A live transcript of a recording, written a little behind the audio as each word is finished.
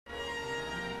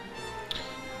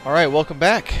Alright, welcome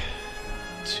back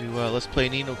to Let's Play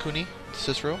Ni no Kuni,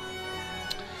 TheCicerro.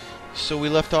 So we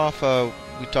left off,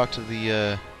 we talked to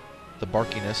the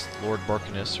Barkiness, Lord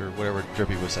Barkiness, or whatever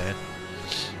Drippy was saying.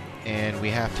 And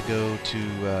we have to go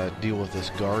to deal with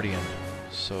this Guardian.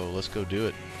 So let's go do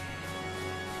it.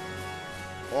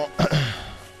 Well, I'm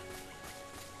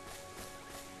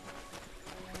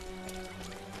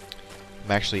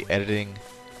actually editing,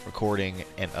 recording,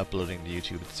 and uploading to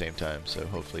YouTube at the same time, so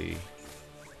hopefully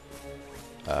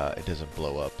it doesn't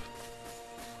blow up.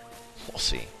 We'll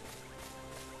see.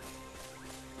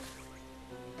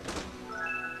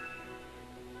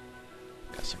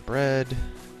 Got some bread.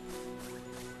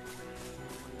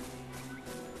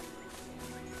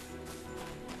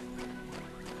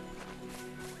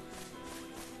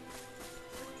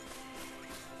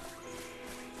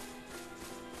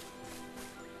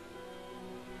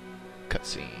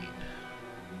 Cutscene.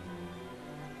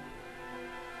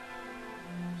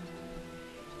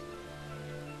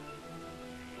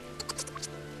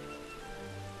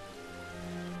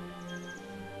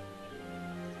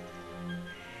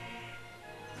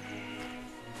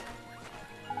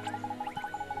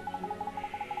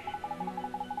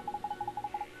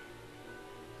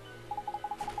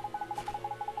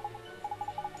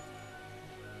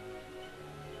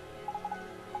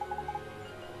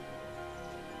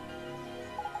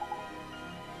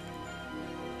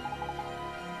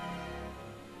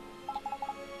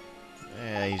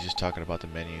 Yeah, he's just talking about the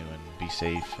menu and be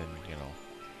safe and, you know,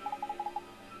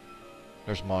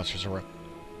 there's monsters around.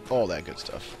 All that good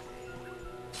stuff.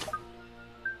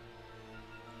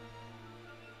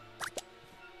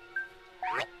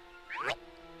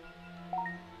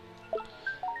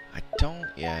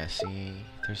 Yeah, see,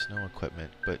 there's no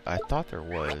equipment, but I thought there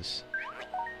was.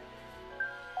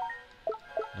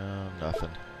 No, nothing.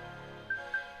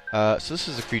 So this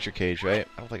is a creature cage, right?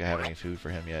 I don't think I have any food for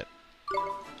him yet.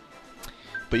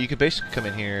 But you can basically come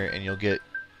in here and you'll get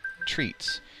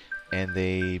treats. And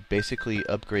they basically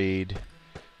upgrade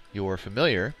your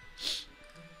familiar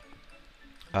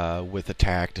with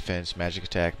attack, defense, magic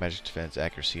defense,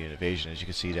 accuracy, and evasion. As you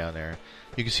can see down there,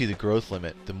 you can see the growth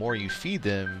limit. The more you feed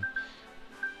them,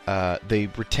 they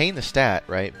retain the stat,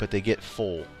 right? But they get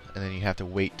full, and then you have to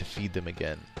wait to feed them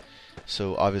again.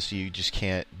 So obviously you just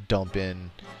can't dump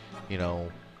in, you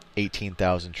know,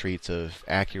 18,000 treats of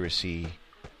accuracy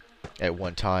at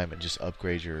one time and just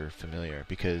upgrade your familiar,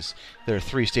 because there are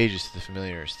 3 stages to the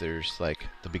familiars. There's like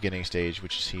the beginning stage,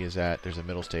 which he is at. There's a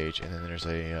middle stage, and then there's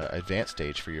a advanced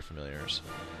stage for your familiars.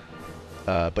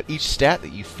 But each stat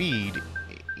that you feed,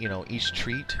 you know, each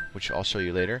treat, which I'll show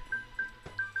you later,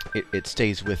 it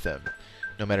stays with them,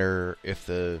 no matter if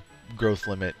the growth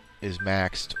limit is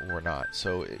maxed or not.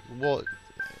 So, well,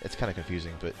 it's kind of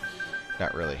confusing, but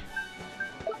not really.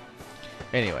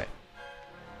 Anyway.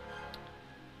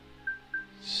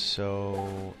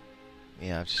 So,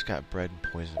 yeah, I've just got bread and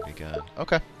poison begun.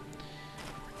 Okay.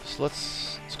 So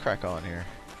let's crack on here.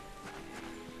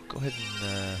 Go ahead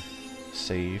and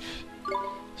save.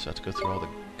 So I have to go through all the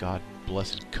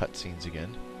god-blessed cutscenes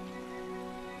again.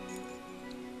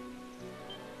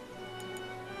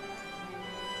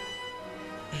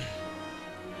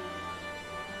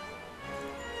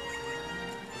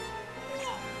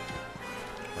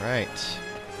 Right.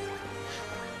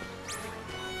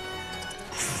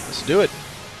 Let's do it.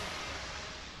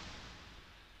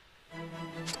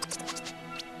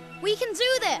 We can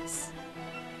do this.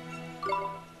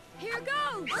 Here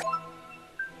goes.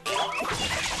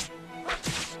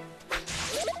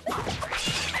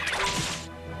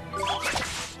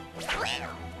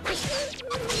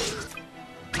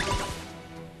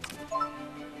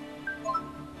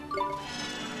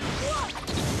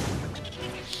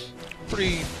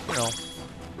 Pretty, you know,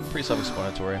 pretty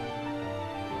self-explanatory.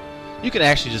 You can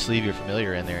actually just leave your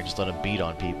familiar in there and just let him beat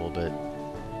on people, but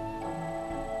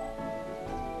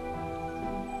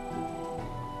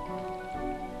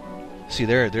see,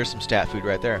 there's some stat food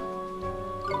right there. I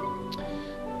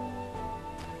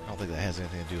don't think that has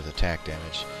anything to do with attack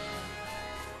damage,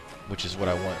 which is what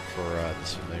I want for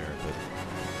this familiar, but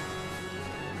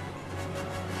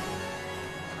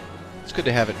it's good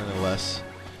to have it nonetheless,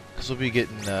 because we'll be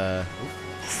getting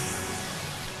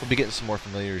some more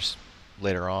familiars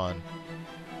later on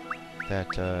that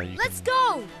you can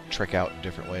trick out in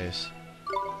different ways.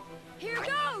 Here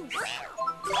goes.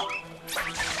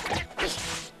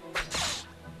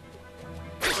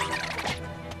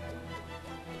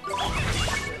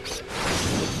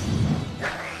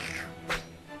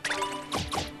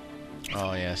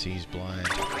 Oh yeah, see, he's blind.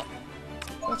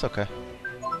 That's okay.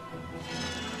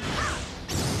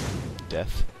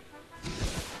 death.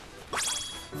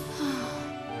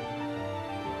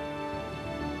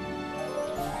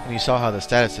 And you saw how the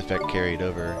status effect carried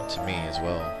over to me as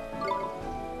well.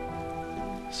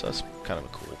 So that's kind of a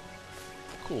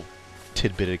cool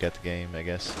tidbit I got the game, I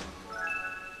guess.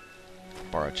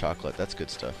 Bar of chocolate, that's good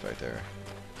stuff right there.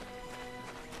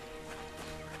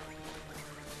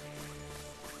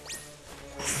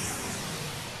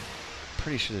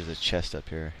 Pretty sure there's a chest up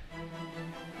here.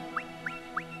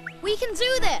 We can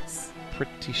do this.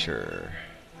 Pretty sure.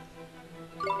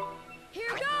 Here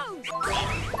goes.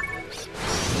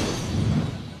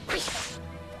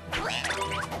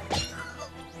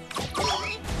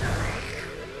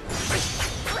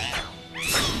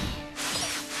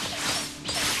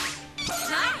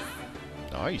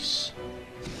 Nice.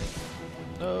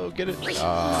 No, get it.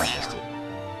 Ah, I missed it.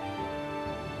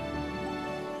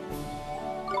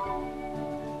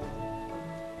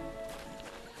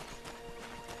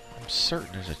 I'm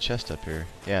certain there's a chest up here.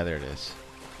 Yeah, there it is.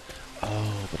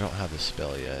 Oh, but I don't have the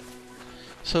spell yet.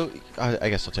 So, I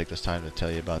guess I'll take this time to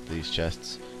tell you about these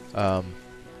chests.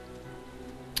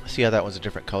 See how that one's a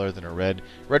different color than a red?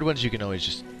 Red ones you can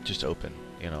always just open,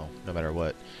 you know, no matter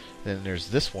what. Then there's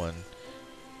this one,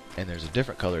 and there's a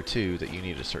different color too that you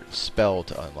need a certain spell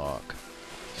to unlock.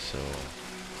 So,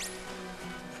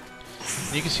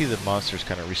 and you can see the monsters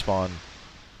kind of respawn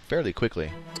fairly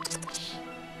quickly.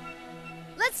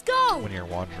 Let's go. When you're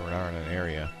wandering around in an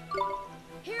area.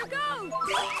 Here goes.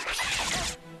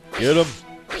 Get him!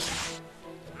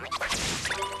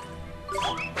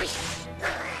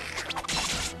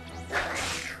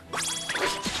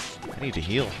 I need to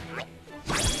heal.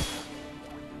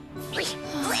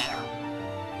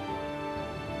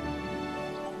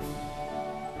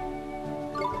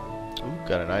 Ooh,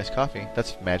 got a nice coffee.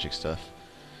 That's magic stuff.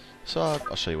 So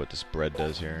I'll show you what this bread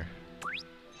does here.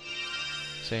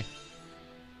 See?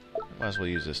 Might as well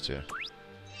use this too.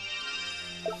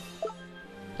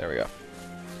 There we go.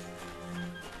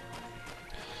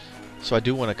 So I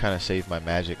do want to kind of save my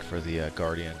magic for the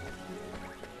Guardian.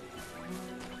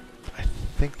 I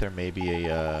think there may be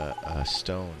a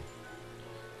stone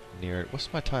near it.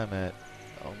 What's my time at?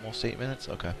 Almost 8 minutes?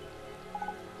 Okay.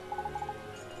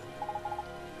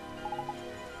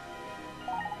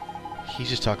 He's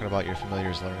just talking about your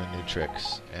familiars learning new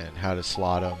tricks and how to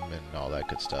slot them and all that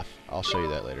good stuff. I'll show you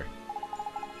that later.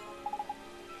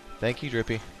 Thank you,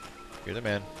 Drippy. You're the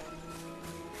man.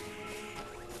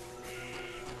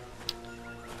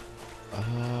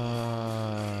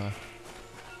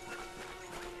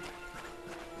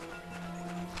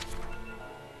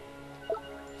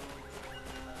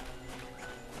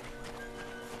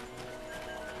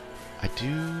 I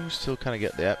do still kind of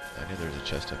get that. I knew there was a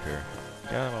chest up here.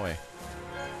 Get out of my way.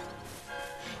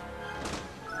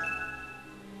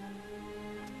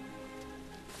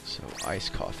 So,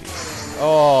 iced coffee.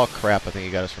 Oh, crap. I think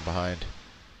he got us from behind.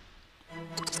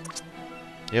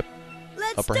 Yep.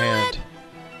 Let's Upper do hand. it.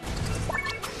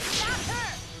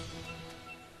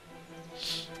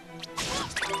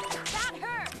 That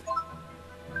hurt.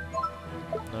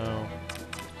 No.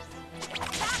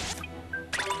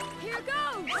 Here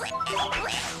goes.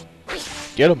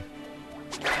 Get him.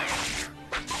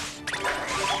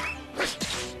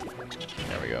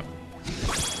 There we go.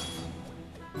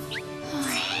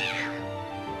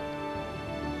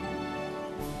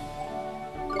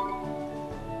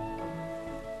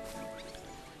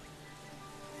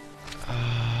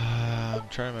 I'm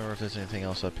trying to remember if there's anything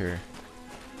else up here.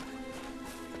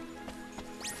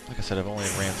 Like I said, I've only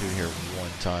ran through here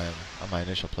one time on my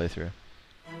initial playthrough.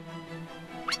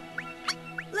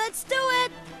 Let's do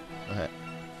it. Okay.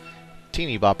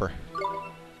 Teeny bopper.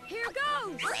 Here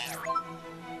goes.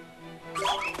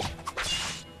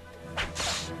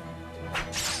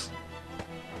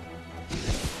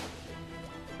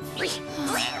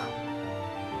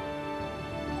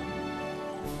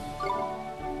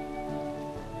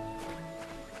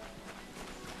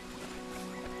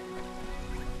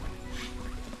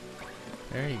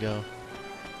 There you go.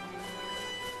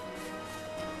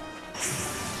 I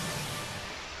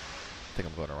think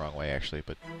I'm going the wrong way actually,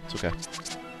 but it's okay.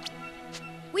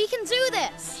 We can do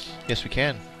this. Yes, we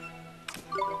can.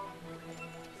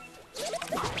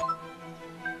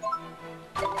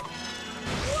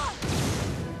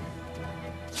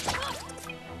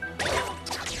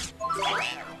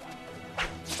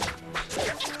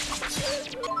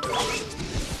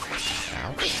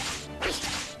 Ouch.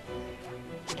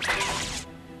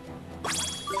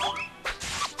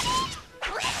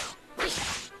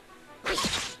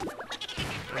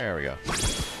 There we go.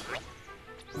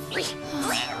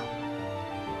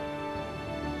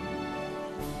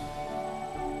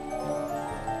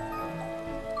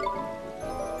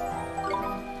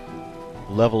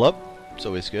 Level up. It's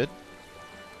always good.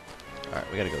 Alright,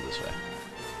 we gotta go this way.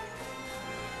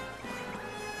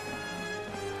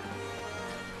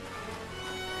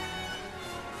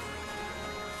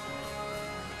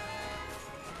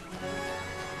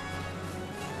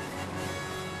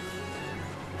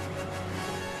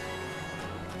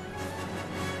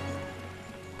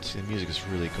 See, the music is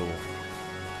really cool.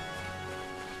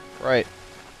 Right.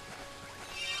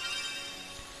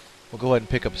 We'll go ahead and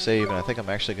pick up a save, and I think I'm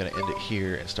actually going to end it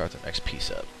here and start the next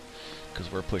piece up. Because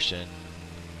we're pushing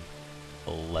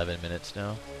 11 minutes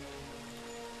now.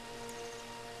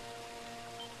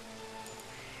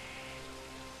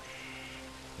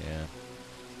 Yeah.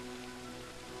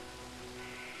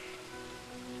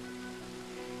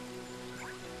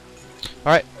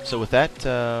 Alright, so with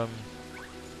that,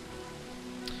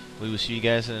 we will see you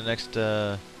guys in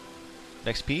the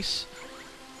next piece.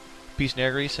 Peace and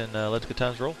air grease, and let's good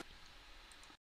times roll.